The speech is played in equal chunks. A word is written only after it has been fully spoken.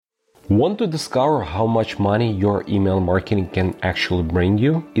Want to discover how much money your email marketing can actually bring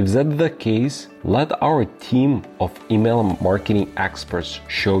you? If that's the case, let our team of email marketing experts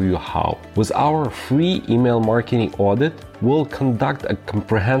show you how. With our free email marketing audit, we'll conduct a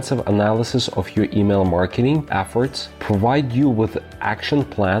comprehensive analysis of your email marketing efforts, provide you with an action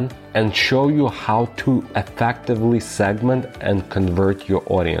plan, and show you how to effectively segment and convert your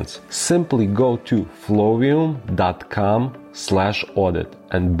audience. Simply go to flowium.com/audit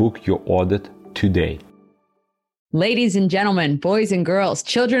and book your audit today. Ladies and gentlemen, boys and girls,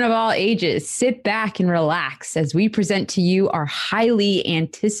 children of all ages, sit back and relax as we present to you our highly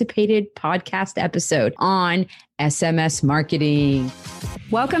anticipated podcast episode on SMS marketing.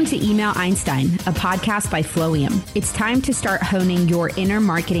 Welcome to Email Einstein, a podcast by Flowium. It's time to start honing your inner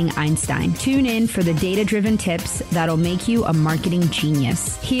marketing Einstein. Tune in for the data-driven tips that'll make you a marketing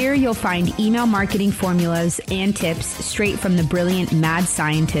genius. Here you'll find email marketing formulas and tips straight from the brilliant mad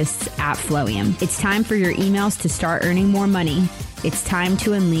scientists at Flowium. It's time for your emails to start earning more money. It's time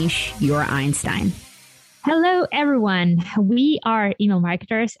to unleash your Einstein. Hello, everyone. We are email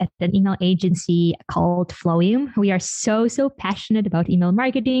marketers at an email agency called Flowium. We are so passionate about email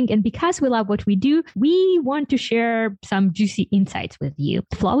marketing. And because we love what we do, we want to share some juicy insights with you.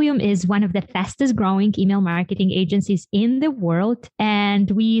 Flowium is one of the fastest growing email marketing agencies in the world. And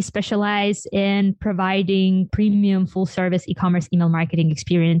we specialize in providing premium full service e-commerce email marketing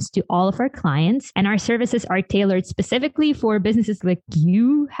experience to all of our clients. And our services are tailored specifically for businesses like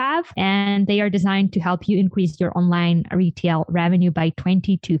you have. And they are designed to help you increase your online retail revenue by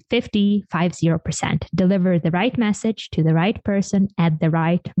 20 to 50%. Deliver the right message to the right person at the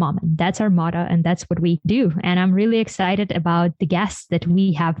right moment. That's our motto, and that's what we do. And I'm really excited about the guests that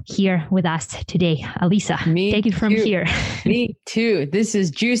we have here with us today. Alisa, take it from here. Me too. This is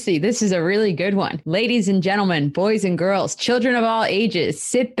juicy. This is a really good one. Ladies and gentlemen, boys and girls, children of all ages,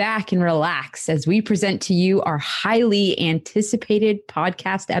 sit back and relax as we present to you our highly anticipated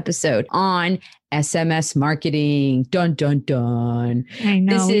podcast episode on SMS marketing. Dun, dun, dun. I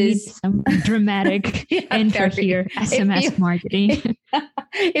know. This is some dramatic intro here. SMS marketing.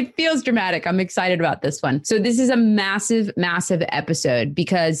 It feels dramatic. I'm excited about this one. So this is a massive episode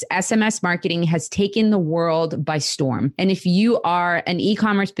because SMS marketing has taken the world by storm. And if you are an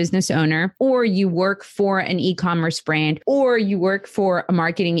e-commerce business owner, or you work for an e-commerce brand, or you work for a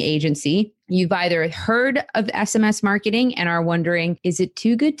marketing agency, you've either heard of SMS marketing and are wondering, is it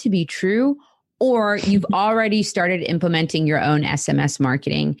too good to be true? Or you've already started implementing your own SMS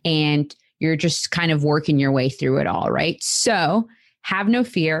marketing and you're just kind of working your way through it all, right? So have no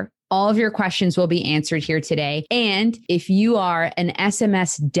fear. All of your questions will be answered here today. And if you are an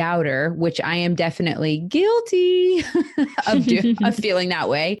SMS doubter, which I am definitely guilty of feeling that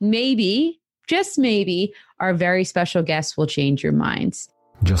way, maybe, just maybe, our very special guests will change your minds.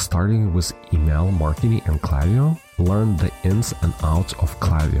 Just starting with email marketing and Klaviyo? Learn the ins and outs of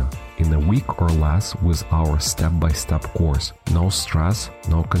Klaviyo in a week or less with our step-by-step course. No stress,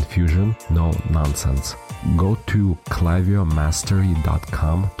 no confusion, no nonsense. Go to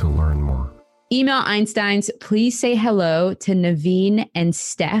klaviyomastery.com to learn more. Email Einsteins, please say hello to Naveen and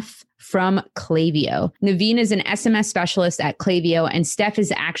Steph from Klaviyo. Naveen is an SMS specialist at Klaviyo, and Steph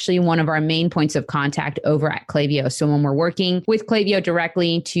is actually one of our main points of contact over at Klaviyo. So when we're working with Klaviyo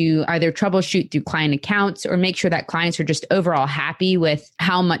directly to either troubleshoot through client accounts or make sure that clients are just overall happy with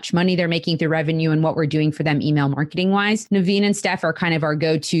how much money they're making through revenue and what we're doing for them email marketing wise, Naveen and Steph are kind of our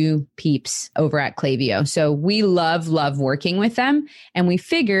go-to peeps over at Klaviyo. So we love working with them. And we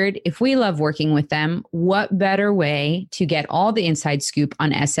figured if we love working with them, what better way to get all the inside scoop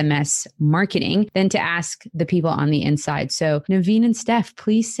on SMS marketing than to ask the people on the inside. So Naveen and Steph,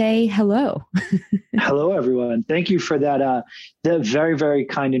 please say hello. Hello, everyone. Thank you for that very, very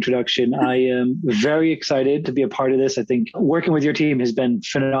kind introduction. I am very excited to be a part of this. I think working with your team has been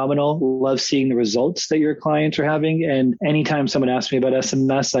phenomenal. Love seeing the results that your clients are having. And anytime someone asks me about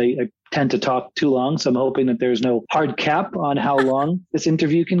SMS, I tend to talk too long. So I'm hoping that there's no hard cap on how long this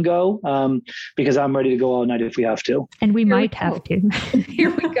interview can go, because I'm ready to go all night if we have to. And we might have to. Here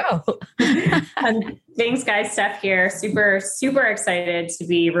we go. Thanks, guys. Steph here. Super excited to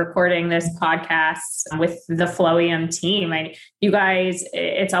be recording this podcast with the Flowium team. You guys,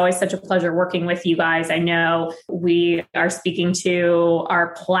 it's always such a pleasure working with you guys. I know we are speaking to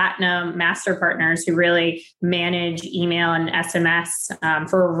our platinum master partners who really manage email and SMS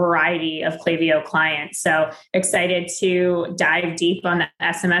for a variety of Klaviyo clients. So excited to dive deep on the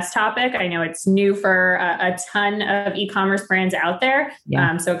SMS topic. I know it's new for a ton of e-commerce brands out there.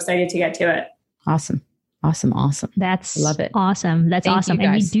 Yeah. So excited to get to it. Awesome. Awesome. That's Love it. Awesome. That's Thank awesome. you,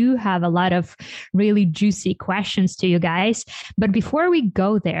 And we guys. do have a lot of really juicy questions to you guys. But before we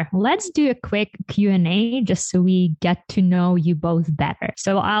go there, let's do a quick Q&A just so we get to know you both better.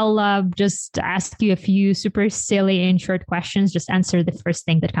 So I'll just ask you a few super silly and short questions. Just answer the first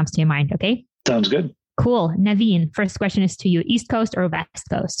thing that comes to your mind. Okay. Sounds good. Cool. Naveen, first question is to you. East Coast or West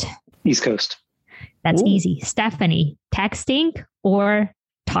Coast? East Coast. That's Ooh. easy. Stephanie, texting or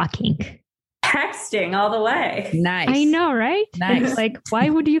talking? Texting all the way. Nice. I know, right? Nice. It's like, why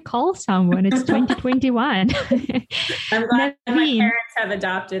would you call someone? It's 2021. I'm glad my Naveen. parents have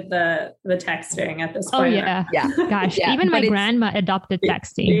adopted the texting at this Oh, point. yeah. Yeah. Gosh, Yeah, even but my it's- grandma adopted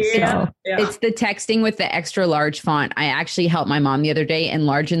texting. Yeah. So Yeah. It's the texting with the extra large font. I actually helped my mom the other day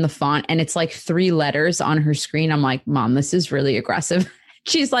enlarge in the font, and it's like 3 letters on her screen. I'm like, Mom, this is really aggressive.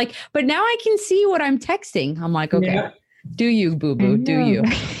 She's like, but now I can see what I'm texting. I'm like, okay, Yeah. do you, boo boo, do you?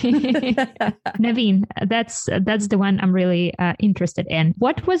 Naveen, that's the one I'm really interested in.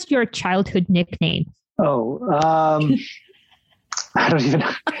 What was your childhood nickname? I don't even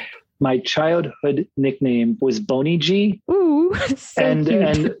know. My childhood nickname was Boney G. Ooh, so cute.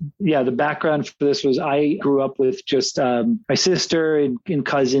 And yeah, the background for this was I grew up with just my sister and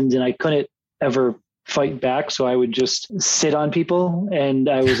cousins, and I couldn't ever fight back. So I would just sit on people, and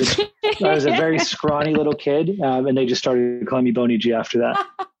I was a very scrawny little kid. And they just started calling me Boney G after that.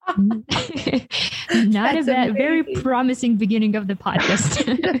 Not a That's bad, very amazing. promising beginning of the podcast.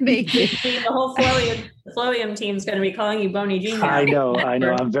 Amazing. The whole Flowium team's going to be calling you Boney G now. I know.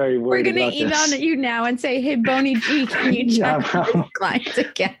 I'm very We're worried going to about email this. you now and say, hey, Boney G, can you Yeah, check this client's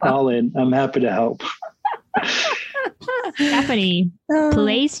account? All in. I'm happy to help. Stephanie,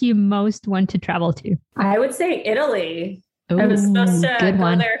 place you most want to travel to? I would say Italy. I was supposed to good go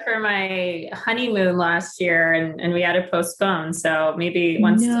one. there for my honeymoon last year, and we had to postpone. So maybe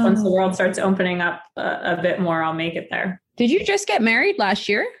once the world starts opening up a bit more, I'll make it there. Did you just get married last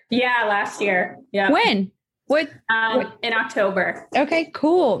year? Yeah, last year. Yeah. When? What? In October. Okay,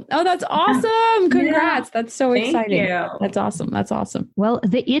 cool. Oh, that's awesome. Congrats. That's so Thank exciting. you. That's awesome. That's awesome. Well,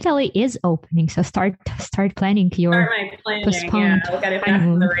 the Italy is opening, so start planning your Start my planning. Yeah, postponed I'll get it back on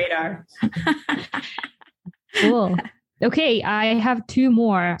honeymoon. the radar. Cool. Okay, I have 2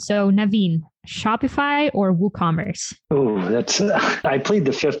 more. So Naveen, Shopify or WooCommerce? Oh, that's I plead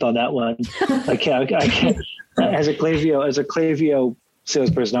the fifth on that one. I can't. As a Klaviyo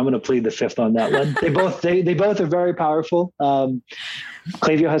salesperson, I'm going to plead the fifth on that one. They both are very powerful.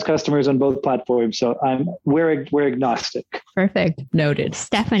 Klaviyo has customers on both platforms, so we're agnostic. Perfect. Noted.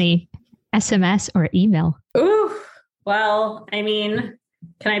 Stephanie, SMS or email? Ooh. Well, I mean,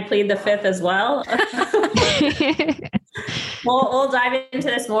 can I plead the fifth as well? We'll dive into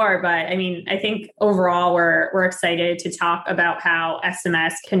this more, but I mean, I think overall we're excited to talk about how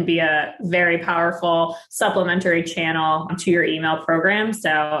SMS can be a very powerful supplementary channel to your email program. So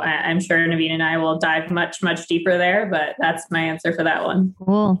I'm sure Naveen and I will dive much, much deeper there, but that's my answer for that one.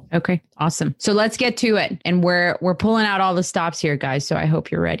 Cool. Okay, awesome. So let's get to it. And we're pulling out all the stops here, guys. So I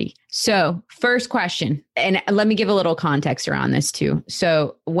hope you're ready. So first question, and let me give a little context around this too.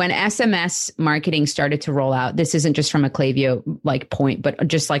 So when SMS marketing started to roll out, this isn't just from a Klaviyo like point, but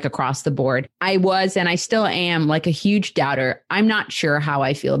just like across the board, I was, and I still am, like a huge doubter. I'm not sure how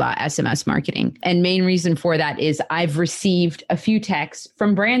I feel about SMS marketing. And main reason for that is I've received a few texts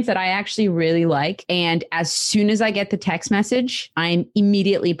from brands that I actually really like. And as soon as I get the text message, I'm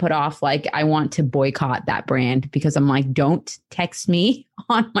immediately put off. Like I want to boycott that brand because I'm like, don't text me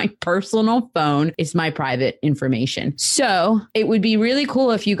on my personal phone. It's my private information. So it would be really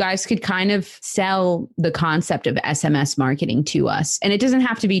cool if you guys could kind of sell the concept of SMS marketing to us. And it doesn't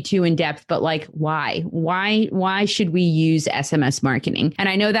have to be too in depth, but like, why should we use SMS marketing? And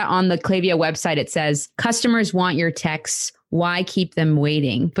I know that on the Klaviyo website, it says customers want your texts. Why keep them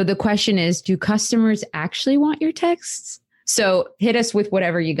waiting? But the question is, do customers actually want your texts? So hit us with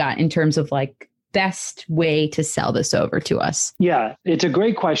whatever you got in terms of like best way to sell this over to us? Yeah, it's a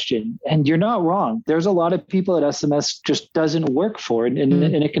great question. And you're not wrong. There's a lot of people that SMS just doesn't work for, and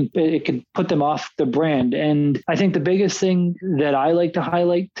it can put them off the brand. And I think the biggest thing that I like to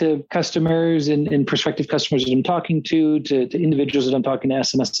highlight to customers and prospective customers that I'm talking to individuals that I'm talking to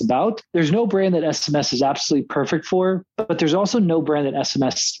SMS about, there's no brand that SMS is absolutely perfect for, but there's also no brand that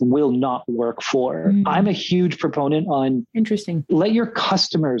SMS will not work for. I'm a huge proponent on Interesting. let your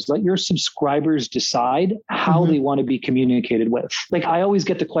customers, let your subscribers decide how they want to be communicated with. Like I always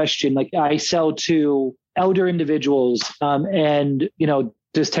get the question, like I sell to elder individuals, and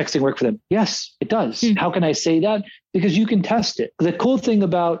does texting work for them? Yes, it does. How can I say that? Because you can test it. The cool thing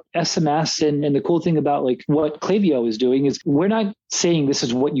about SMS and the cool thing about like what Klaviyo is doing is we're not saying this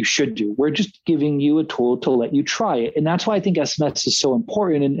is what you should do. We're just giving you a tool to let you try it. And that's why I think SMS is so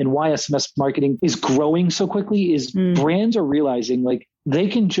important and why SMS marketing is growing so quickly is brands are realizing like they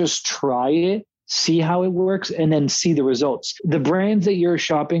can just try it, see how it works, and then see the results. The brands that you're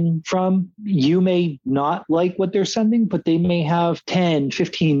shopping from, you may not like what they're sending, but they may have 10,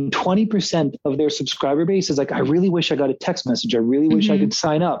 15, 20% of their subscriber base is like, I really wish I got a text message. I really wish I could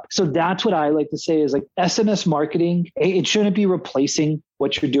sign up. So that's what I like to say is like SMS marketing, it shouldn't be replacing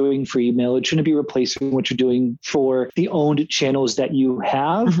what you're doing for email. It shouldn't be replacing what you're doing for the owned channels that you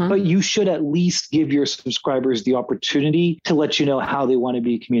have, but you should at least give your subscribers the opportunity to let you know how they want to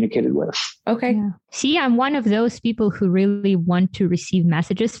be communicated with. Okay. Yeah. See, I'm one of those people who really want to receive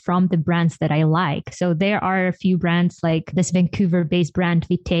messages from the brands that I like. So there are a few brands like this Vancouver-based brand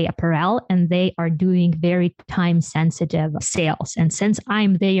Vitae Apparel, and they are doing very time-sensitive sales. And since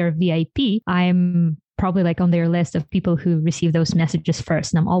I'm their VIP, I'm probably like on their list of people who receive those messages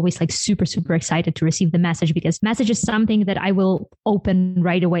first. And I'm always like super, super excited to receive the message because message is something that I will open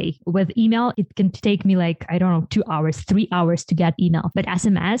right away. With email, it can take me like, I don't know, 2 hours, 3 hours to get email. But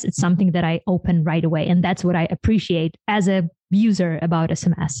SMS, it's something that I open right away. And that's what I appreciate as a user about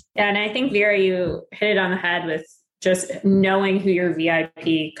SMS. Yeah, and I think, Vera, you hit it on the head with just knowing who your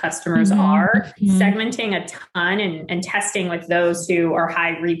VIP customers are, segmenting a ton and testing with those who are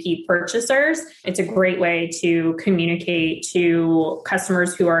high repeat purchasers. It's a great way to communicate to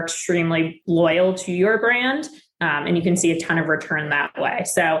customers who are extremely loyal to your brand. And you can see a ton of return that way.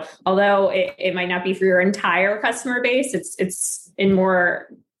 So although it might not be for your entire customer base, it's in more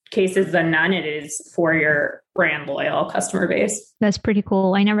cases than none, it is for your brand loyal customer base. That's pretty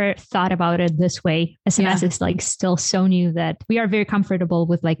cool. I never thought about it this way. SMS is like still so new that we are very comfortable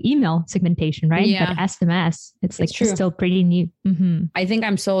with like email segmentation, right? Yeah. But SMS, it's like still pretty new. I think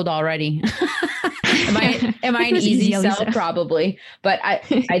I'm sold already. Am I an easy sell? Probably. But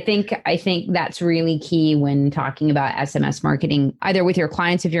I think that's really key when talking about SMS marketing, either with your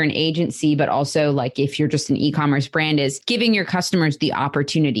clients if you're an agency, but also like if you're just an e-commerce brand, is giving your customers the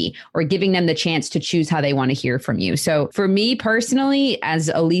opportunity or giving them the chance to choose how they want to hear from you. So for me personally, as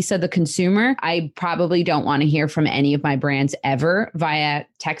Elisa, the consumer, I probably don't want to hear from any of my brands ever via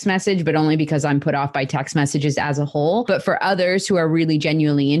text message, but only because I'm put off by text messages as a whole. But for others who are really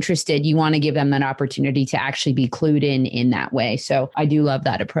genuinely interested, you want to give them that opportunity to actually be clued in that way. So I do love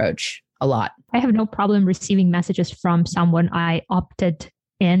that approach a lot. I have no problem receiving messages from someone I opted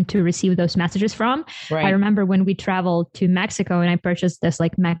in to receive those messages from. Right. I remember when we traveled to Mexico and I purchased this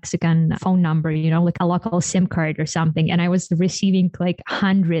like Mexican phone number, you know, like a local SIM card or something. And I was receiving like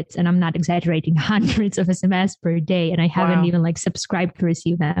hundreds, and I'm not exaggerating, hundreds of SMS per day. And I haven't even like subscribed to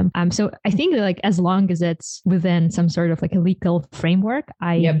receive them. So I think that like as long as it's within some sort of like a legal framework,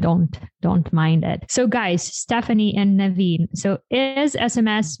 I don't mind it. So guys, Stephanie and Naveen, so is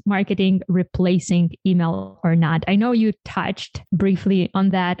SMS marketing replacing email or not? I know you touched briefly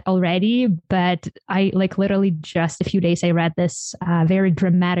on that already, but I like literally just a few days, I read this very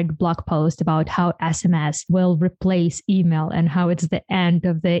dramatic blog post about how SMS will replace email and how it's the end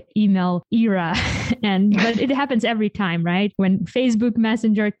of the email era. But it happens every time, right? When Facebook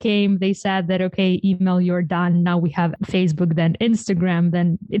Messenger came, they said that, okay, email, you're done. Now we have Facebook, then Instagram,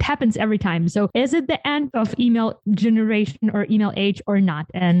 then it happens every time. So is it the end of email generation or email age or not?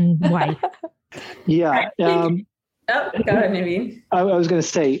 And why? Yeah. Oh, go ahead, Naveen. I was going to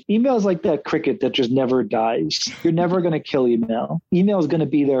say, email is like that cricket that just never dies. You're never going to kill email. Email is going to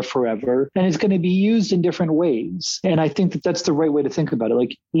be there forever, and it's going to be used in different ways. And I think that that's the right way to think about it.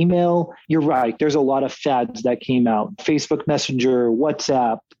 Like email, you're right. There's a lot of fads that came out. Facebook Messenger,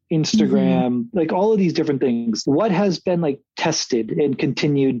 WhatsApp, Instagram, like all of these different things. What has been like tested and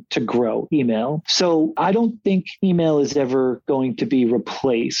continued to grow? Email. So I don't think email is ever going to be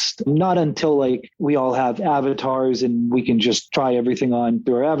replaced. Not until like we all have avatars and we can just try everything on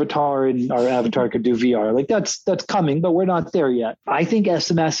through our avatar and our avatar could do VR. Like that's coming, but we're not there yet. I think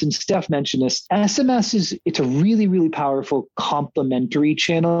SMS, and Steph mentioned this, SMS it's a really, really powerful complementary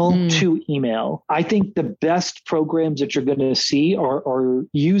channel to email. I think the best programs that you're going to see are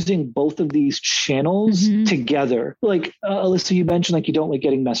using both of these channels together. Like Alyssa, you mentioned like you don't like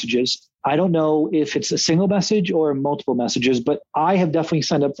getting messages. I don't know if it's a single message or multiple messages, but I have definitely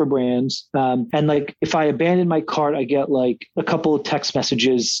signed up for brands. And like if I abandon my cart, I get like a couple of text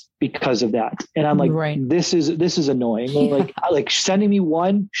messages because of that. And I'm like, this is annoying. Like sending me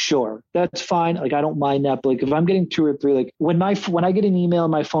one, sure, that's fine. Like I don't mind that. But like if I'm getting 2 or 3, like when I get an email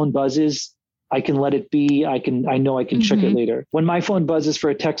and my phone buzzes, I can let it be. I know I can check it later. When my phone buzzes for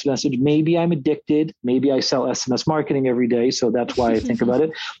a text message, maybe I'm addicted. Maybe I sell SMS marketing every day. So that's why I think about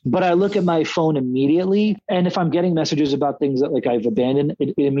it. But I look at my phone immediately. And if I'm getting messages about things that like I've abandoned,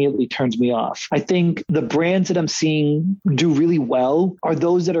 it immediately turns me off. I think the brands that I'm seeing do really well are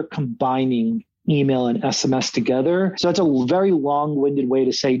those that are combining email and SMS together. So it's a very long-winded way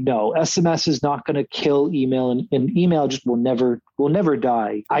to say no. SMS is not going to kill email, and email just will never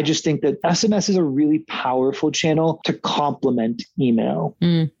die. I just think that SMS is a really powerful channel to complement email.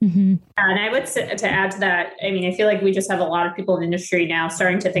 And I would say, to add to that, I mean, I feel like we just have a lot of people in the industry now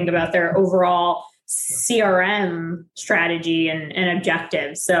starting to think about their overall CRM strategy and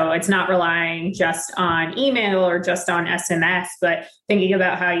objectives. So it's not relying just on email or just on SMS, but thinking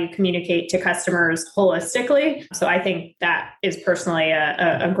about how you communicate to customers holistically. So I think that is personally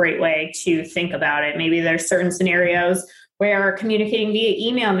a great way to think about it. Maybe there's certain scenarios where communicating via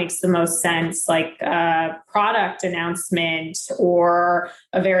email makes the most sense, like a product announcement or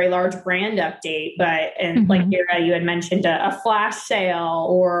a very large brand update. But, and like Vera, you had mentioned a flash sale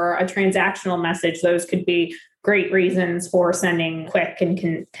or a transactional message, those could be great reasons for sending quick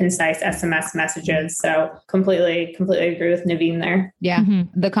and concise SMS messages. So completely agree with Naveen there. Yeah.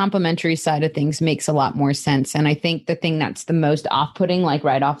 The complimentary side of things makes a lot more sense. And I think the thing that's the most off-putting, like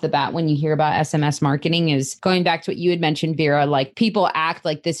right off the bat, when you hear about SMS marketing is going back to what you had mentioned, Vera, like people act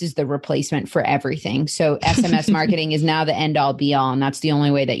like this is the replacement for everything. So SMS marketing is now the end all be all. And that's the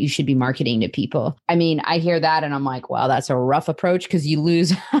only way that you should be marketing to people. I mean, I hear that and I'm like, wow, that's a rough approach because you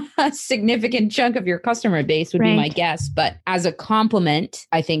lose a significant chunk of your customer base would be my guess. But as a compliment,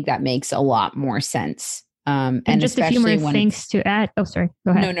 I think that makes a lot more sense. And just a few more things to add. Oh, sorry.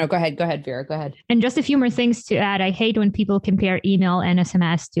 Go ahead. No, go ahead. Go ahead, Vera. Go ahead. And just a few more things to add. I hate when people compare email and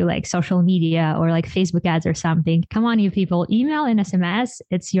SMS to like social media or like Facebook ads or something. Come on, you people. Email and SMS,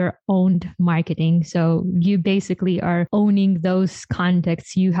 it's your owned marketing. So you basically are owning those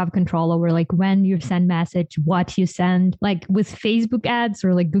contacts. You have control over like when you send message, what you send. Like with Facebook ads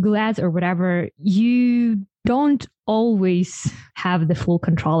or like Google ads or whatever, you don't always have the full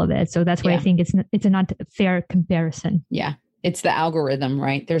control of it. So that's why I think it's not a fair comparison. Yeah. It's the algorithm,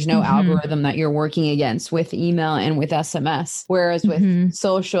 right? There's no algorithm that you're working against with email and with SMS. Whereas with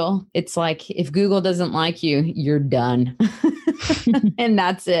social, it's like if Google doesn't like you, you're done. And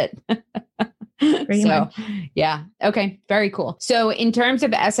that's it. Yeah. Okay. Very cool. So in terms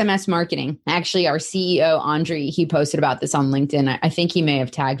of SMS marketing, actually our CEO, Andre, he posted about this on LinkedIn. I think he may have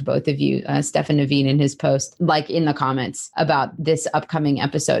tagged both of you, Steph and Naveen, in his post, like in the comments about this upcoming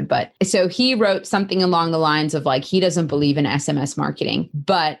episode. But so he wrote something along the lines of like, he doesn't believe in SMS marketing,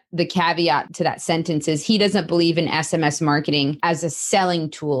 but the caveat to that sentence is he doesn't believe in SMS marketing as a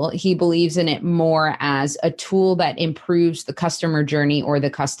selling tool. He believes in it more as a tool that improves the customer journey or the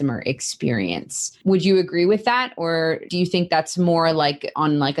customer experience. Would you agree with that? Or do you think that's more like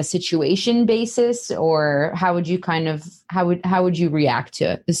on like a situation basis, or how would you how would you react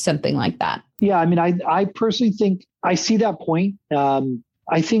to something like that? Yeah, I mean, I personally think I see that point.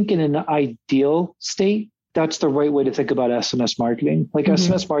 I think in an ideal state, that's the right way to think about SMS marketing. Like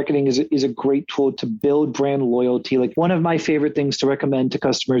SMS marketing is a great tool to build brand loyalty. Like one of my favorite things to recommend to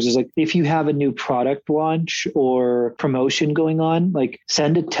customers is like, if you have a new product launch or promotion going on, like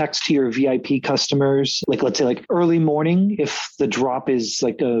send a text to your VIP customers, like let's say like early morning, if the drop is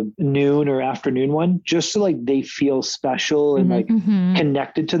like a noon or afternoon one, just so like they feel special and like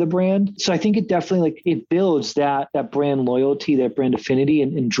connected to the brand. So I think it definitely like it builds that brand loyalty, that brand affinity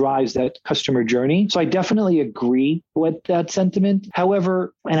and drives that customer journey. So I definitely agree with that sentiment.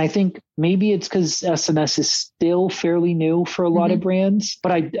 However, and I think maybe it's because SMS is still fairly new for a lot of brands,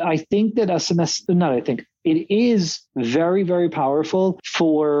 but I think that it is very, very powerful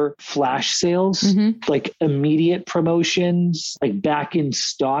for flash sales, like immediate promotions, like back in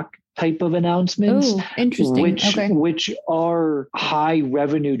stock type of announcements. Ooh, interesting. Which are high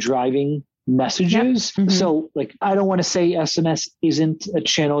revenue driving messages. So like, I don't want to say SMS isn't a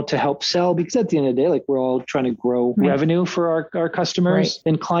channel to help sell, because at the end of the day, like we're all trying to grow revenue for our customers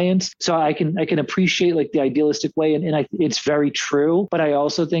and clients. So I can appreciate like the idealistic way. And it's very true. But I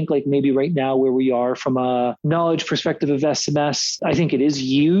also think like maybe right now where we are from a knowledge perspective of SMS, I think it is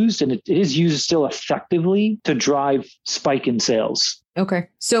used and it is used still effectively to drive spike in sales. Okay.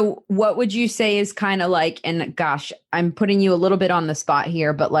 So what would you say is kind of like, and gosh, I'm putting you a little bit on the spot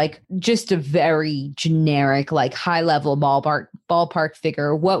here, but like just a very generic, like high level ballpark ballpark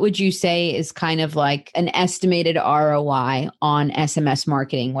figure, what would you say is kind of like an estimated ROI on SMS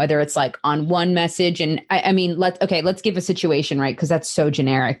marketing, whether it's like on one message? And I mean, let's give a situation, right? Because that's so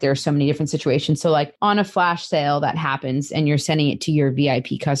generic. There are so many different situations. So like on a flash sale that happens and you're sending it to your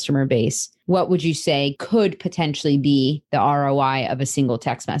VIP customer base, what would you say could potentially be the ROI of a single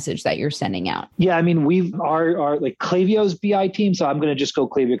text message that you're sending out? Yeah, I mean, our like Klaviyo's BI team. So I'm going to just go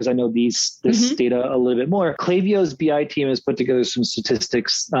Klaviyo because I know this data a little bit more. Klaviyo's BI team has put together some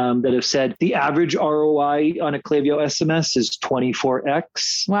statistics that have said the average ROI on a Klaviyo SMS is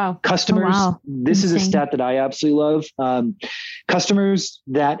 24x. Wow. Customers, this Insane. is a stat that I absolutely love. Customers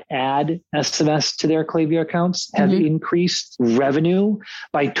that add SMS to their Klaviyo accounts have increased revenue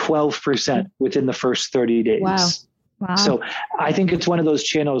by 12% within the first 30 days. Wow. So I think it's one of those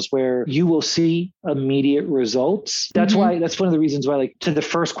channels where you will see immediate results. That's why, that's one of the reasons why, like, to the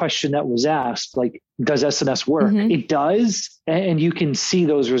first question that was asked, like, does SMS work? It does. And you can see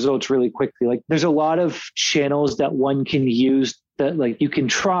those results really quickly. Like, there's a lot of channels that one can use that, like, you can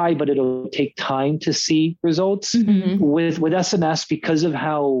try, but it'll take time to see results. With SMS, because of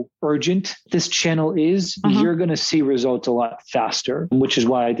how urgent this channel is, you're going to see results a lot faster, which is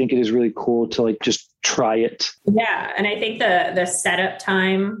why I think it is really cool to like just try it. Yeah. And I think the setup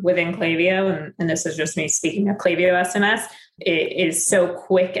time within Klaviyo, and this is just me speaking of Klaviyo SMS, it is so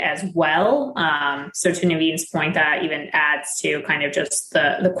quick as well. So to Naveen's point, that even adds to kind of just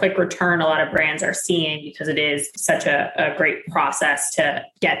the quick return a lot of brands are seeing, because it is such a great process to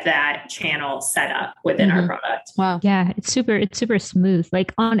get that channel set up within our product. Wow. Yeah, it's super smooth.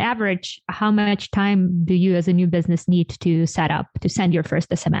 Like on average, how much time do you as a new business need to set up to send your first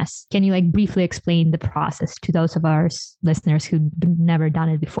SMS? Can you like briefly explain the process to those of our listeners who've never done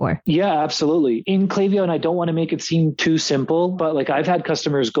it before? Yeah, absolutely. In Klaviyo, and I don't want to make it seem too simple, but like I've had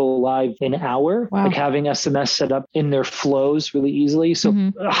customers go live in an hour, like having SMS set up in their flows really easily. So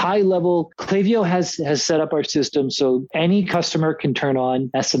high level, Klaviyo has set up our system so any customer can turn on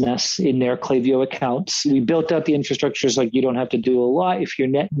SMS in their Klaviyo accounts. We built out the infrastructure so like you don't have to do a lot. If you're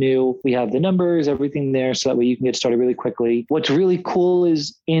net new, we have the numbers, everything there, so that way you can get started really quickly. What's really cool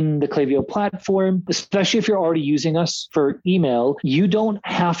is in the Klaviyo platform, especially if you're already using us for email, you don't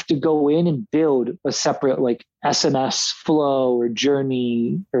have to go in and build a separate like SMS flow or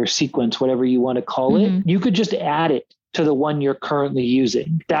journey or sequence, whatever you want to call it. You could just add it to the one you're currently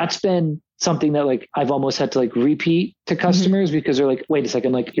using. That's been something that like I've almost had to like repeat to customers because they're like, wait a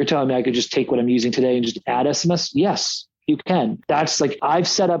second, like you're telling me I could just take what I'm using today and just add SMS? Yes, you can. That's like, I've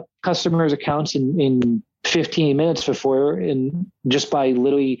set up customers' accounts in 15 minutes before, and just by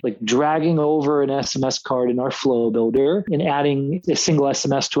literally like dragging over an SMS card in our flow builder and adding a single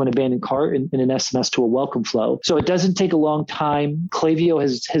SMS to an abandoned cart and an SMS to a welcome flow. So it doesn't take a long time. Klaviyo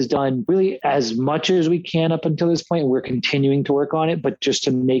has done really as much as we can up until this point, and we're continuing to work on it, but just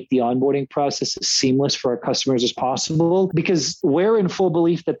to make the onboarding process as seamless for our customers as possible, because we're in full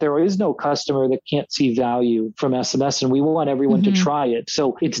belief that there is no customer that can't see value from SMS, and we want everyone to try it.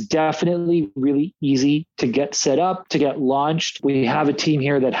 So it's definitely really easy to get set up, to get launched. We have a team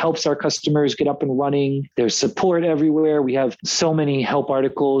here that helps our customers get up and running. There's support everywhere. We have so many help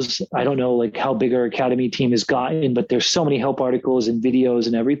articles. I don't know like how big our academy team has gotten, but there's so many help articles and videos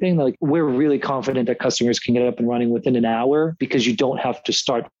and everything. Like we're really confident that customers can get up and running within an hour because you don't have to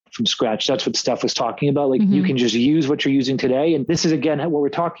start from scratch. That's what Steph was talking about. Like you can just use what you're using today. And this is again, what we're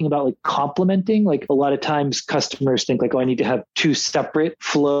talking about, like complementing. Like a lot of times customers think like, oh, I need to have two separate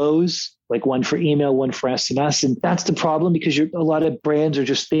flows, like one for email, one for SMS. And that's the problem, because a lot of brands are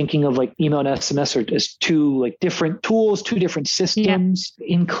just thinking of like email and SMS as two like different tools, two different systems.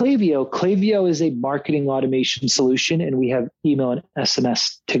 In Klaviyo is a marketing automation solution, and we have email and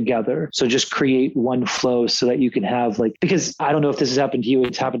SMS together. So just create one flow so that you can have like, because I don't know if this has happened to you,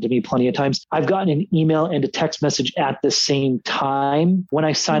 it's happened to me plenty of times. I've gotten an email and a text message at the same time when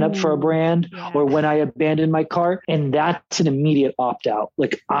I sign up for a brand or when I abandon my cart. And that's an immediate opt out.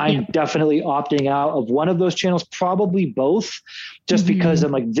 Like I'm definitely opting out of one of those channels, probably both, just because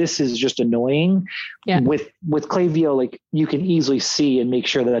I'm like, this is just annoying. With Klaviyo, like you can easily see and make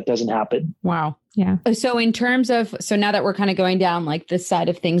sure that doesn't happen. Wow. Yeah. So in terms of, so now that we're kind of going down like this side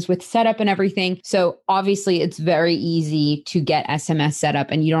of things with setup and everything, so obviously it's very easy to get SMS set up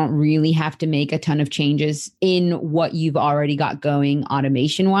and you don't really have to make a ton of changes in what you've already got going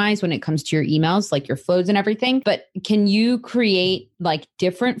automation wise when it comes to your emails, like your flows and everything. But can you create like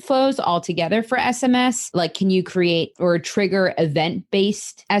different flows altogether for SMS? Like, can you create or trigger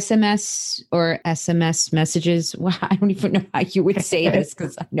event-based SMS or SMS messages? Well, I don't even know how you would say this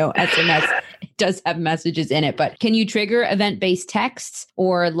because I know SMS does have messages in it, but can you trigger event-based texts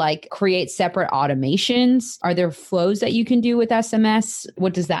or like create separate automations? Are there flows that you can do with SMS?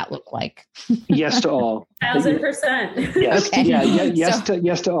 What does that look like? Yes to all. 1,000%. Yes. Okay. Yeah.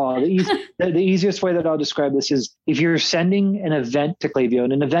 Yes to all. The easiest way that I'll describe this is if you're sending an event to Klaviyo,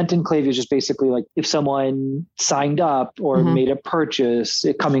 and an event in Klaviyo is just basically like if someone signed up or made a purchase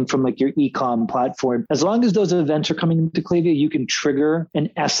coming from like your e-com platform, as long as those events are coming into Klaviyo, you can trigger an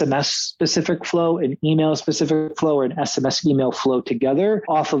SMS specific flow, an email specific flow, or an SMS email flow together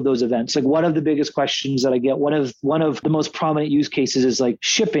off of those events. Like one of the biggest questions that I get, one of the most prominent use cases is like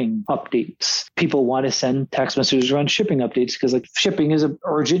shipping updates. People want to send text messages around shipping updates because like shipping is an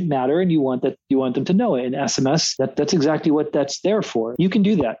urgent matter and you want them to know it. And SMS, that's exactly what that's there for. You can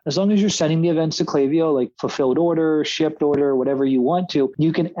do that. As long as you're sending the events to Klaviyo, like fulfilled order, shipped order, whatever you want to,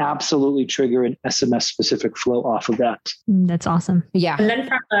 you can absolutely trigger an SMS specific flow off of that. That's awesome. Yeah. And then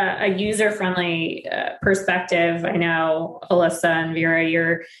from a user-friendly perspective, I know Alyssa and Vera,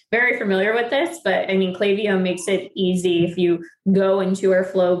 you're very familiar with this, but I mean, Klaviyo makes it easy if you go into our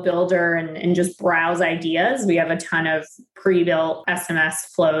flow builder and just browse ideas. We have a ton of pre-built SMS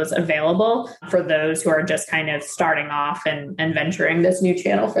flows available for those who are just kind of starting off and venturing this new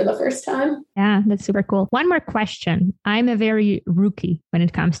channel for the first time. Yeah, that's super cool. One more question. I'm a very rookie when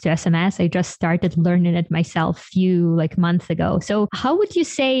it comes to SMS. I just started learning it myself a few months ago. So how would you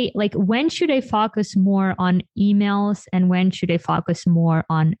say, when should I focus more on emails and when should I focus more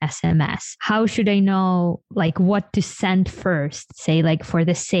on SMS? How should I know what to send first, say for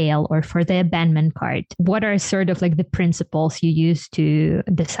the sale or for the abandonment card? What are sort of the principles you use to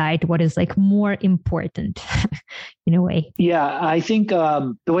decide what is more important in a way? Yeah, I think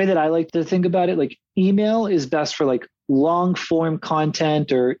the way that I like to think about it, email is best for long form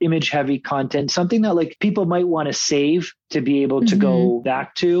content or image heavy content, something that people might want to save to be able to go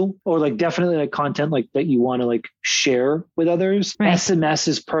back to, or definitely content that you want to share with others. Right. SMS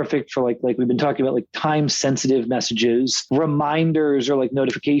is perfect for like we've been talking about time sensitive messages, reminders or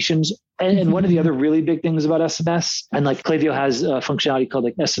notifications. And one of the other really big things about SMS, and Klaviyo has a functionality called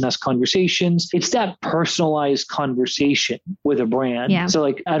SMS conversations. It's that personalized conversation with a brand. Yeah. So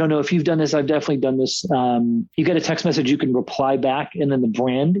I don't know if you've done this. I've definitely done this. You get a text message, you can reply back, and then the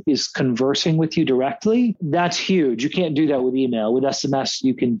brand is conversing with you directly. That's huge. You can't do that with email. With SMS,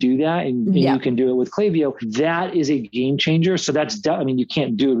 you can do that, and you can do it with Klaviyo. That is a game changer. So you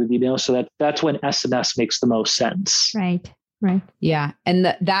can't do it with email. So that's when SMS makes the most sense. Right. Right. Yeah. And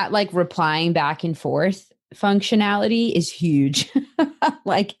that replying back and forth functionality is huge.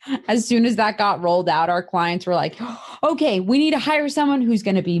 As soon as that got rolled out, our clients were like, okay, we need to hire someone who's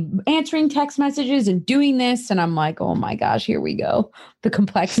going to be answering text messages and doing this. And I'm like, oh my gosh, here we go. The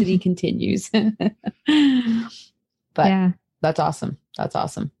complexity continues. But that's awesome. That's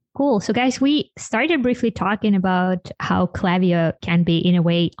awesome. Cool. So guys, we started briefly talking about how Klaviyo can be in a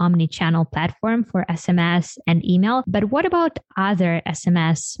way omni-channel platform for SMS and email. But what about other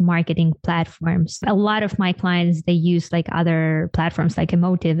SMS marketing platforms? A lot of my clients, they use other platforms like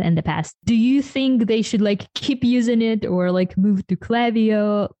Emotive in the past. Do you think they should keep using it or move to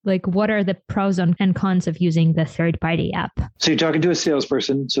Klaviyo? What are the pros and cons of using the third-party app? So you're talking to a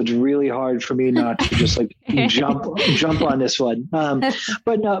salesperson, so it's really hard for me not to just jump on this one.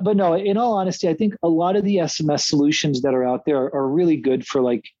 But no, in all honesty, I think a lot of the SMS solutions that are out there are really good for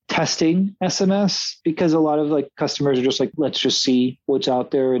testing SMS, because a lot of customers are just let's just see what's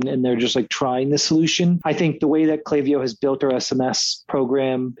out there. And they're just trying the solution. I think the way that Klaviyo has built our SMS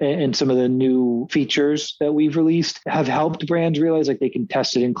program and some of the new features that we've released have helped brands realize they can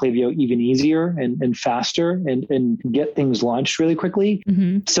test it in Klaviyo even easier and faster and get things launched really quickly.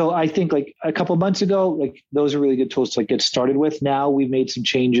 Mm-hmm. So I think a couple months ago, those are really good tools to get started with. Now we've made some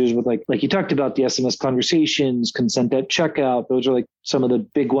changes with like you talked about, the SMS conversations, consent at checkout. Those are some of the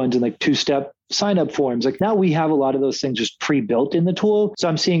big ones, and two-step sign-up forms. Now we have a lot of those things just pre-built in the tool. So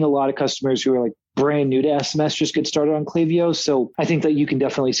I'm seeing a lot of customers who are brand new to SMS just get started on Klaviyo. So I think that you can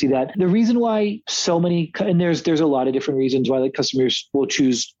definitely see that. The reason why so many, and there's a lot of different reasons why customers will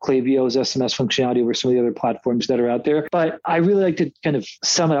choose Klaviyo's SMS functionality over some of the other platforms that are out there. But I really like to kind of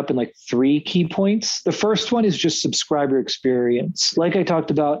sum it up in 3 key points. The first one is just subscriber experience. Like I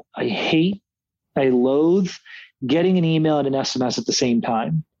talked about, I loathe getting an email and an SMS at the same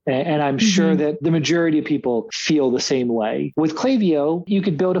time. And I'm sure that the majority of people feel the same way. With Klaviyo, you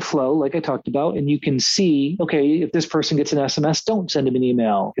could build a flow like I talked about, and you can see, okay, if this person gets an SMS, don't send them an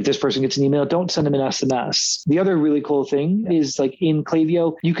email. If this person gets an email, don't send them an SMS. The other really cool thing is like in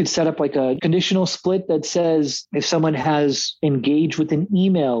Klaviyo, you could set up like a conditional split that says if someone has engaged with an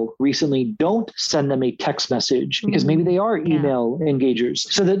email recently, don't send them a text message because maybe they are email engagers.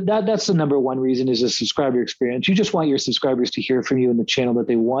 So that's the number one reason is a subscriber experience. You just want your subscribers to hear from you in the channel that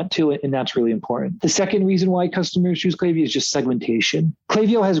they want to, and that's really important. The second reason why customers use Klaviyo is just segmentation.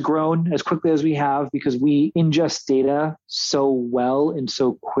 Klaviyo has grown as quickly as we have because we ingest data so well and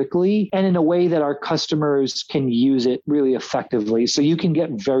so quickly and in a way that our customers can use it really effectively. So you can get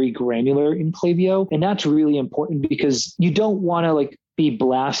very granular in Klaviyo, and that's really important because you don't want to be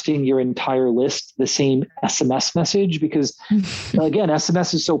blasting your entire list the same SMS message because again,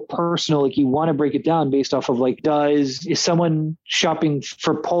 SMS is so personal. You want to break it down based off of is someone shopping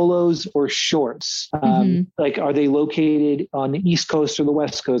for polos or shorts? Are they located on the East Coast or the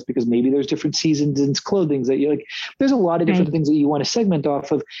West Coast? Because maybe there's different seasons and clothing that you like. There's a lot of different things that you want to segment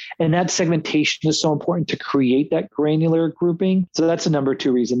off of. And that segmentation is so important to create that granular grouping. So that's the number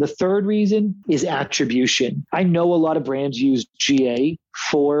two reason. The third reason is attribution. I know a lot of brands use GA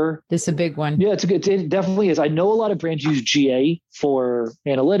for this is a big one. Yeah, it definitely is. I know a lot of brands use GA for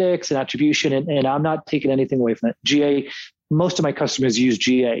analytics and attribution, and I'm not taking anything away from it. GA, most of my customers use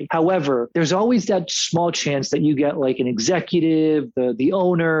GA. However, there's always that small chance that you get an executive, the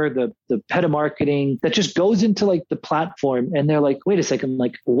owner, the head of marketing that just goes into the platform and they're like, wait a second,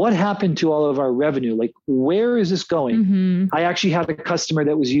 what happened to all of our revenue? Where is this going? I actually had a customer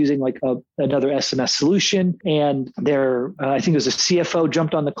that was using another SMS solution, and I think it was a CFO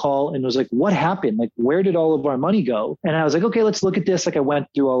jumped on the call and was like, what happened? Where did all of our money go? And I was like, okay, let's look at this. I went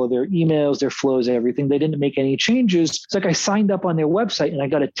through all of their emails, their flows, everything. They didn't make any changes. It's I signed up on their website and I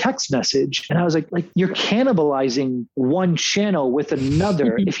got a text message and I was like you're cannibalizing one channel with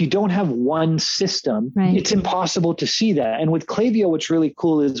another. If you don't have one system, it's impossible to see that. And with Klaviyo, what's really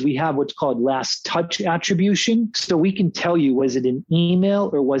cool is we have what's called last touch attribution. So we can tell you, was it an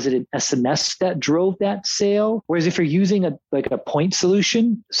email or was it an SMS that drove that sale? Whereas if you're using a point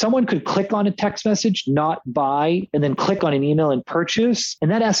solution, someone could click on a text message, not buy, and then click on an email and purchase.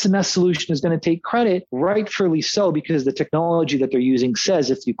 And that SMS solution is going to take credit, rightfully so, because the technology that they're using says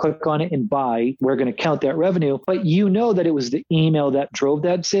if you click on it and buy, we're going to count that revenue. But you know that it was the email that drove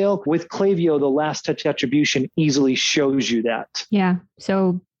that sale. With Klaviyo, the last touch attribution easily shows you that. Yeah.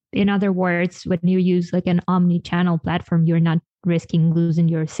 So in other words, when you use an omni-channel platform, you're not risking losing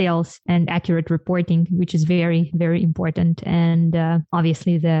your sales and accurate reporting, which is very, very important. And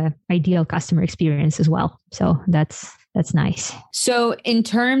obviously the ideal customer experience as well. So that's nice. So in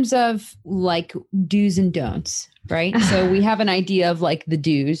terms of do's and don'ts, right? So we have an idea of the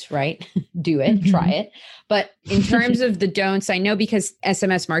do's, right? Do it, try it. But in terms of the don'ts, I know because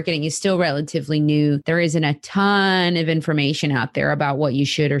SMS marketing is still relatively new, there isn't a ton of information out there about what you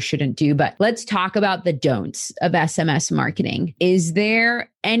should or shouldn't do. But let's talk about the don'ts of SMS marketing. Is there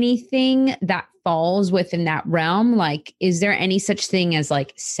anything that falls within that realm? Is there any such thing as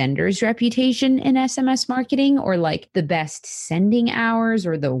sender's reputation in SMS marketing, or the best sending hours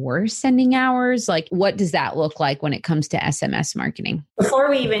or the worst sending hours? What does that look like when it comes to SMS marketing? Before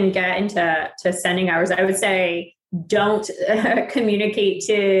we even get into sending hours, I would say don't communicate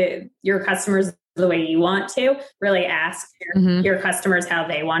to your customers the way you want to. Really ask your customers how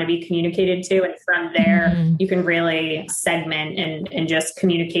they want to be communicated to. And from there, you can really segment and just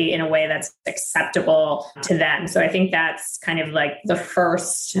communicate in a way that's acceptable to them. So I think that's kind of the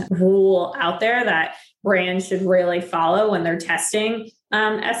first rule out there that brands should really follow when they're testing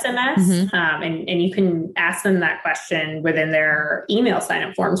SMS. And you can ask them that question within their email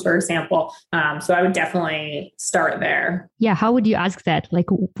sign-up forms, for example. So I would definitely start there. Yeah. How would you ask that?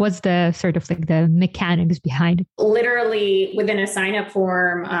 What's the sort of the mechanics behind it? Literally within a sign-up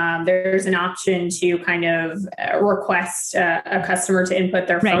form, there's an option to kind of request a customer to input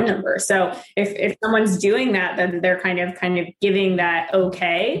their phone number. So if someone's doing that, then they're kind of giving that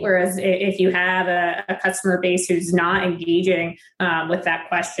okay. Whereas if you have a customer base who's not engaging with that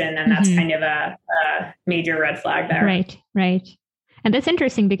question, then that's kind of a major red flag there. Right. And that's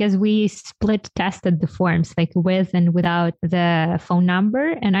interesting because we split tested the forms with and without the phone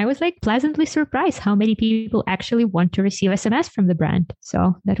number. And I was pleasantly surprised how many people actually want to receive SMS from the brand.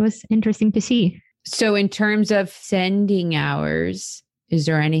 So that was interesting to see. So in terms of sending hours, is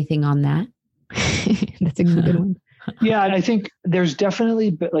there anything on that? That's a good one. Yeah, and I think there's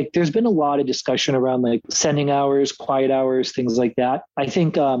definitely there's been a lot of discussion around like sending hours, quiet hours, things like that. I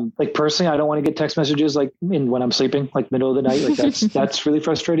think like personally, I don't want to get text messages like when I'm sleeping, like middle of the night. Like that's really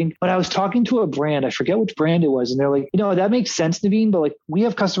frustrating. But I was talking to a brand, I forget which brand it was, and they're like, that makes sense, Naveen, but like we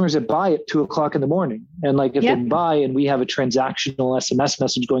have customers that buy at 2:00 in the morning, and like if they buy and we have a transactional SMS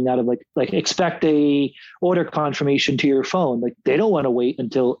message going out of like expect a order confirmation to your phone, like they don't want to wait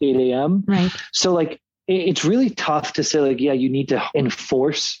until 8 a.m. Right. So like it's really tough to say like, yeah, you need to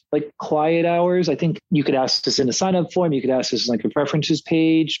enforce like quiet hours. I think you could ask this in a sign up form. You could ask this in like a preferences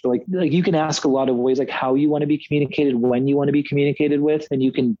page, but like you can ask a lot of ways, like how you want to be communicated, when you want to be communicated with, and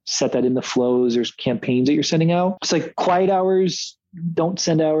you can set that in the flows or campaigns that you're sending out. It's like quiet hours, don't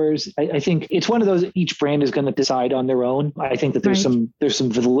send hours. I think it's one of those, each brand is going to decide on their own. I think that there's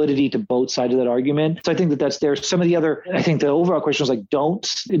some validity to both sides of that argument. So I think that's there. Some of the other, I think the overall question was like, don't,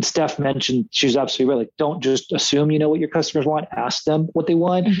 and Steph mentioned, she's absolutely right. Like, don't just assume you know what your customers want, ask them what they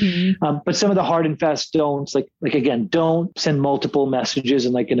want. But some of the hard and fast don'ts, like again, don't send multiple messages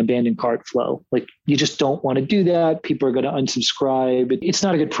in like an abandoned cart flow. Like you just don't want to do that. People are going to unsubscribe. It's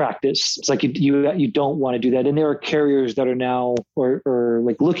not a good practice. It's like you don't want to do that. And there are carriers that are now, or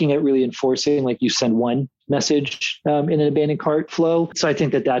like looking at really enforcing, like you send one message in an abandoned cart flow. So I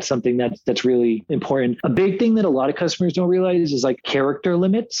think that that's something that's really important. A big thing that a lot of customers don't realize is like character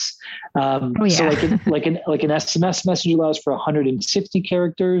limits. So like an SMS message allows for 160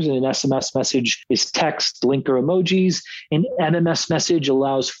 characters, and an SMS message is text, link, or emojis. An MMS message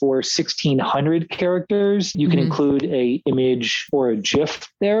allows for 1,600 characters. You can include a image or a GIF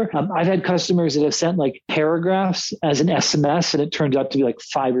there. I've had customers that have sent like paragraphs as an SMS, and it turns out to be like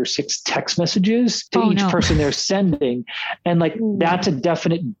 5 or 6 text messages to each person they're sending. And like, that's a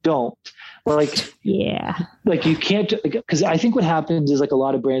definite don't. Like, like you can't, because I think what happens is like a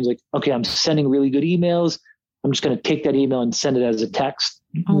lot of brands like, okay, I'm sending really good emails. I'm just going to take that email and send it as a text.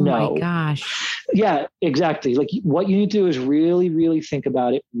 Oh my gosh. Yeah, exactly. Like what you need to do is really, really think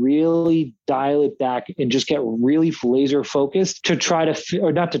about it, really dial it back, and just get really laser focused to try to fit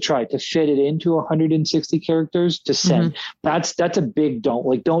it into 160 characters to send. That's a big don't.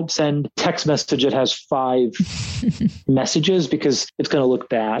 Like, don't send text message that has 5 messages, because it's going to look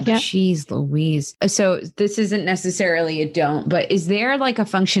bad. Jeez Louise. So this isn't necessarily a don't, but is there like a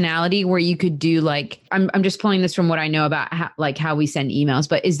functionality where you could do like, I'm just pulling this from what I know about how we send emails,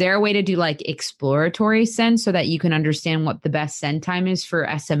 but is there a way to do like exploratory send so that you can understand what the best send time is for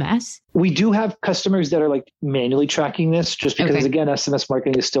SMS? We do have customers that are like manually tracking this, just because again, SMS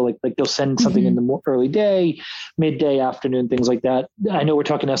marketing is still like they'll send something in the early day, midday, afternoon, things like that. I know we're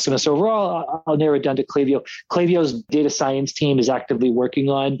talking SMS overall. I'll narrow it down to Klaviyo. Klaviyo's data science team is actively working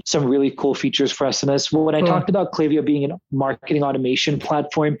on some really cool features for SMS. When I talked about Klaviyo being a marketing automation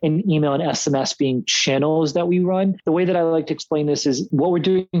platform and email and SMS being channels that we run, the way that I like to explain this is what we're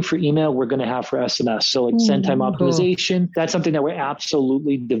doing for email, we're going to have for SMS. So like send time optimization, that's something that we're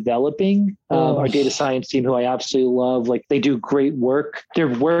absolutely developing. Our data science team, who I absolutely love, like they do great work. They're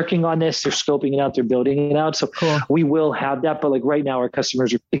working on this. They're scoping it out. They're building it out. So we will have that. But like right now, our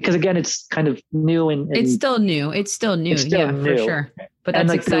customers are, because again, it's kind of new and it's still new. It's still new. For sure. But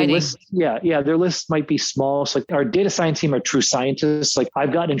that's exciting. Their list might be small. So like our data science team are true scientists. Like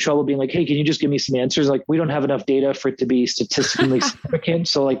I've gotten in trouble being like, hey, can you just give me some answers? Like we don't have enough data for it to be statistically significant.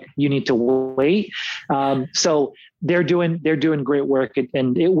 So like you need to wait. So they're doing great work,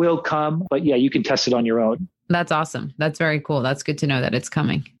 and it will come, but yeah, you can test it on your own. That's awesome. That's very cool. That's good to know that it's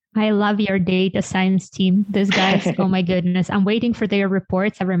coming. I love your data science team. These guys, oh my goodness. I'm waiting for their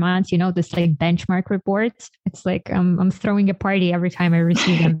reports every month, this like benchmark reports. It's like I'm throwing a party every time I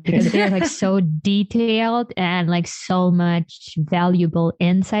receive them, because they're like so detailed and like so much valuable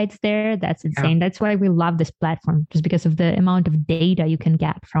insights there. That's insane. That's why we love this platform, just because of the amount of data you can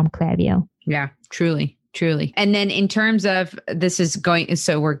get from Klaviyo. Yeah, truly. And then in terms of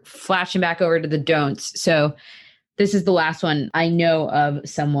so we're flashing back over to the don'ts. So this is the last one. I know of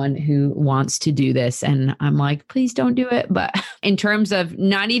someone who wants to do this, and I'm like, please don't do it. But in terms of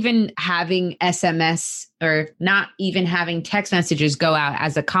not even having SMS or not even having text messages go out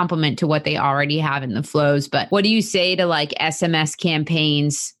as a complement to what they already have in the flows. But what do you say to like SMS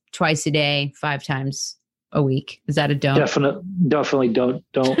campaigns twice a day, 5 times a week? Is that a don't? Definitely don't.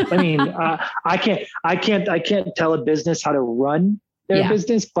 I mean, I can't tell a business how to run their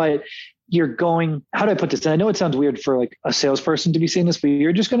business, but how do I put this? And I know it sounds weird for like a salesperson to be saying this, but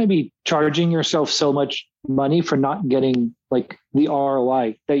you're just going to be charging yourself so much money for not getting like the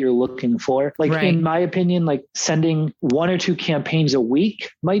ROI that you're looking for. Like in my opinion, like sending 1 or 2 campaigns a week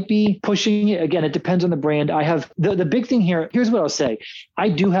might be pushing it. Again, it depends on the brand. I have the big thing here. Here's what I'll say. I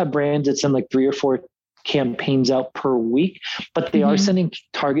do have brands that send like 3 or 4 campaigns out per week, but they are sending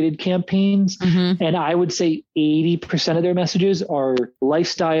targeted campaigns. And I would say 80% of their messages are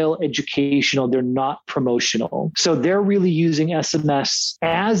lifestyle, educational. They're not promotional. So they're really using SMS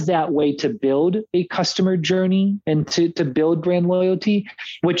as that way to build a customer journey and to build brand loyalty,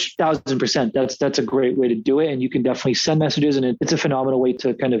 which 1000%, that's a great way to do it. And you can definitely send messages, and it's a phenomenal way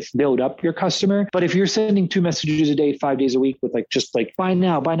to kind of build up your customer. But if you're sending 2 messages a day, 5 days a week with like, just like buy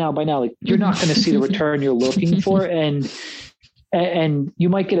now, like you're not going to see the return you're looking for. And you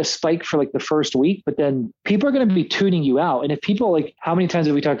might get a spike for like the first week, but then people are going to be tuning you out. And if people, like, how many times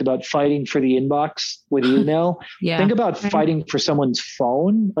have we talked about fighting for the inbox with email? Think about fighting for someone's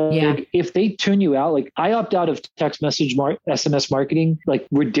phone. Like, if they tune you out, like I opt out of text message SMS marketing, like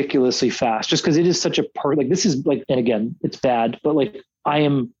ridiculously fast, just because it is such a part. Like this is like, and again, it's bad, but like I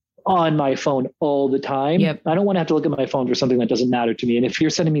am on my phone all the time. I don't want to have to look at my phone for something that doesn't matter to me. And if you're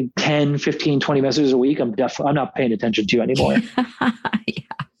sending me 10, 15, 20 messages a week, I'm not paying attention to you anymore.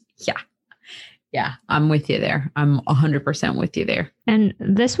 Yeah. I'm with you there. I'm 100% with you there. And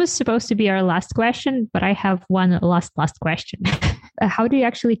this was supposed to be our last question, but I have one last question. How do you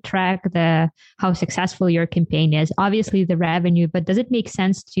actually track how successful your campaign is? Obviously the revenue, but does it make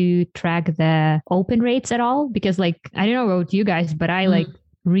sense to track the open rates at all? Because like, I don't know about you guys, but I like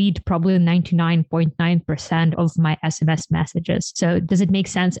read probably 99.9% of my SMS messages. So does it make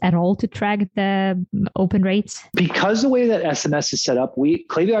sense at all to track the open rates? Because the way that SMS is set up,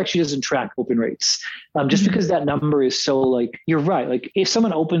 Klaviyo actually doesn't track open rates. Just because that number is so like, you're right. Like if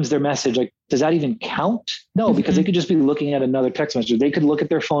someone opens their message, like, does that even count? No, because they could just be looking at another text message. They could look at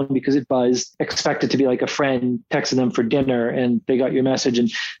their phone because it buzzed, expect it to be like a friend texting them for dinner, and they got your message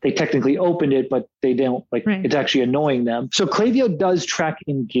and they technically opened it, but they don't it's actually annoying them. So Klaviyo does track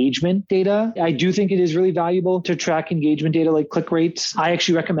engagement data. I do think it is really valuable to track engagement data like click rates. I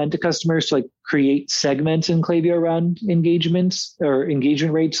actually recommend to customers to like create segments in Klaviyo around engagements or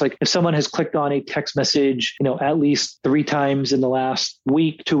engagement rates. Like if someone has clicked on a text message, at least 3 times in the last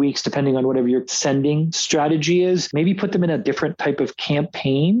week, 2 weeks, depending on whatever your sending strategy is, maybe put them in a different type of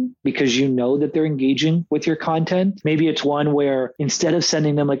campaign because you know that they're engaging with your content. Maybe it's one where instead of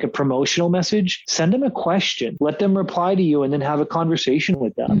sending them like a promotional message, send them a question, let them reply to you, and then have a conversation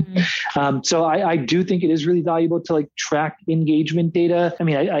with them. So I do think it is really valuable to like track engagement data. I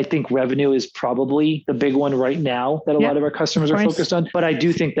mean, I think revenue is probably the big one right now that a lot of our customers are focused on, but I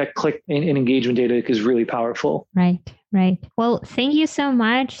do think that click and engagement data is really powerful. Right. Well, thank you so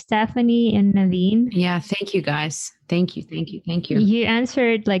much, Stephanie and Naveen. Yeah. Thank you guys. Thank you. You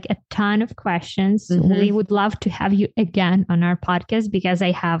answered like a ton of questions. We would love to have you again on our podcast because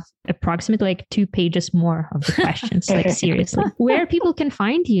I have approximately like 2 pages more of the questions, like seriously. Where people can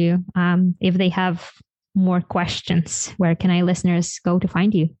find you if they have more questions, where can our listeners go to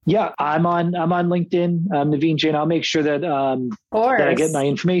find you? Yeah, I'm on LinkedIn, Naveen Jain. I'll make sure that that I get my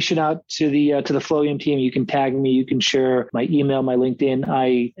information out to the Flowium team. You can tag me, you can share my email, my LinkedIn.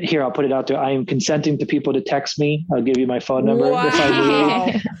 I'll put it out there. I am consenting to people to text me. I'll give you my phone number if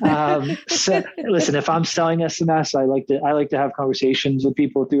I need. So, listen, if I'm selling SMS, I like to have conversations with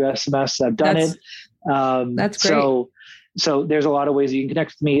people through SMS. I've done it. That's great. So there's a lot of ways you can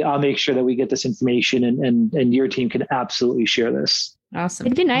connect with me. I'll make sure that we get this information and your team can absolutely share this. Awesome.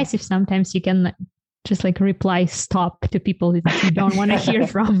 It'd be nice if sometimes you can just like reply stop to people that you don't want to hear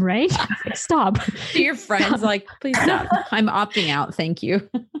from, right? Like, stop. To your friends, like, please stop. I'm opting out. Thank you.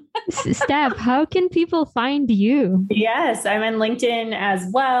 Steph, how can people find you? Yes, I'm on LinkedIn as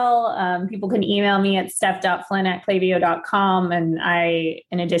well. People can email me at steph.flynn@klaviyo.com. And I,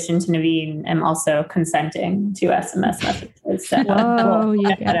 in addition to Naveen, am also consenting to SMS messages. So Whoa, we'll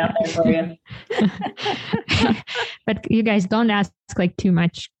get that out there for you. But you guys don't ask like too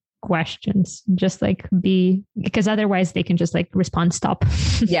much questions, just like because otherwise they can just like respond stop.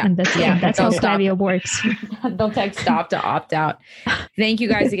 And that's how Klaviyo works. They'll text stop to opt out. Thank you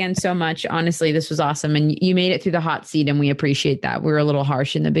guys again so much. Honestly, this was awesome. And you made it through the hot seat and we appreciate that. We were a little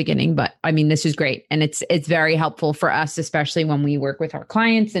harsh in the beginning, but I mean, this is great. And it's very helpful for us, especially when we work with our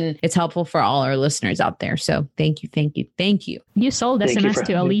clients, and it's helpful for all our listeners out there. So thank you. You sold SMS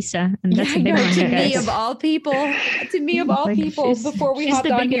to Elisa, and that's a big one. To me of all people, before we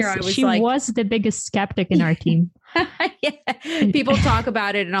hopped on here, she was the biggest skeptic in our team. People talk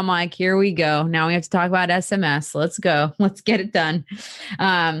about it and I'm like, here we go. Now we have to talk about SMS. Let's go. Let's get it done.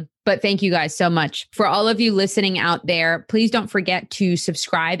 But thank you guys so much. For all of you listening out there, please don't forget to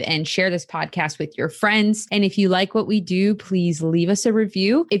subscribe and share this podcast with your friends. And if you like what we do, please leave us a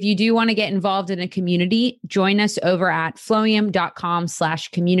review. If you do want to get involved in a community, join us over at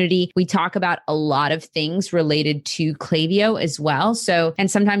flowium.com/community. We talk about a lot of things related to Klaviyo as well. So,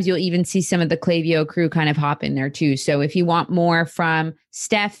 and sometimes you'll even see some of the Klaviyo crew kind of hop in there too. So if you want more from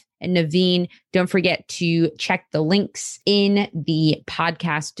Steph and Naveen, don't forget to check the links in the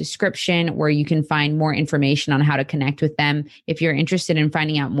podcast description where you can find more information on how to connect with them. If you're interested in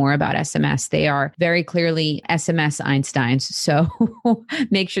finding out more about SMS, they are very clearly SMS Einsteins. So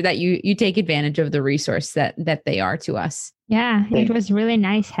make sure that you take advantage of the resource that they are to us. Yeah, it was really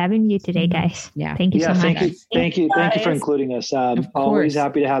nice having you today, guys. Yeah. Thank you so much. Thank you for including us. Always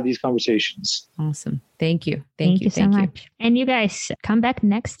happy to have these conversations. Awesome. Thank you. Thank you so much. And you guys come back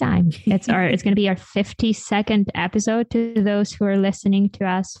next time. It's going to be our 52nd episode to those who are listening to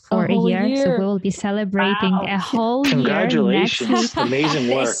us for a year. So we will be celebrating a whole year. Congratulations.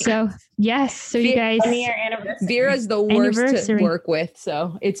 Amazing work. So yes. So you guys, Vera's the worst to work with.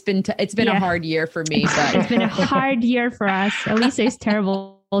 So it's been a hard year for me, but it's been a hard year for us. Elisa is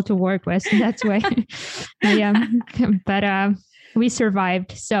terrible to work with. So that's why. Yeah. But we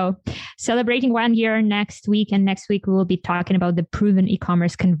survived. So celebrating 1 year next week. And next week, we will be talking about the proven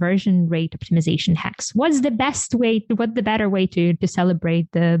e-commerce conversion rate optimization hacks. What's the better way to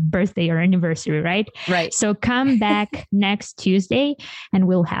celebrate the birthday or anniversary, right? Right. So come back next Tuesday and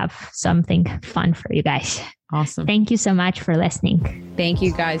we'll have something fun for you guys. Awesome. Thank you so much for listening. Thank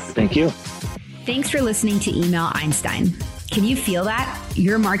you, guys. Thank you. Thanks for listening to Email Einstein. Can you feel that?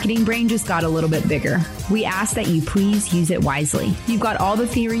 Your marketing brain just got a little bit bigger. We ask that you please use it wisely. You've got all the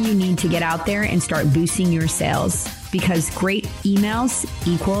theory you need to get out there and start boosting your sales, because great emails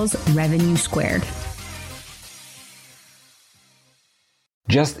equals revenue squared.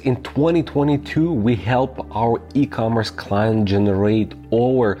 Just in 2022, we helped our e-commerce client generate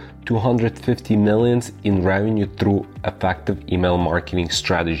over 250 million in revenue through effective email marketing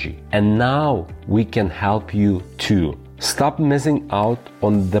strategy. And now we can help you too. Stop missing out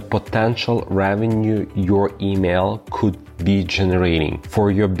on the potential revenue your email could be generating for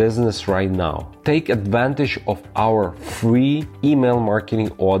your business right now. Take advantage of our free email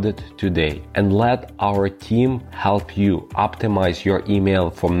marketing audit today and let our team help you optimize your email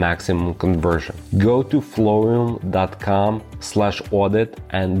for maximum conversion. Go to flowium.com/audit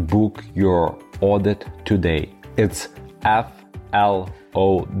and book your audit today. It's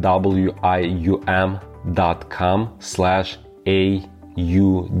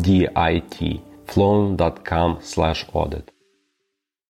FLOWIUM.com/AUDIT. flowium.com/audit.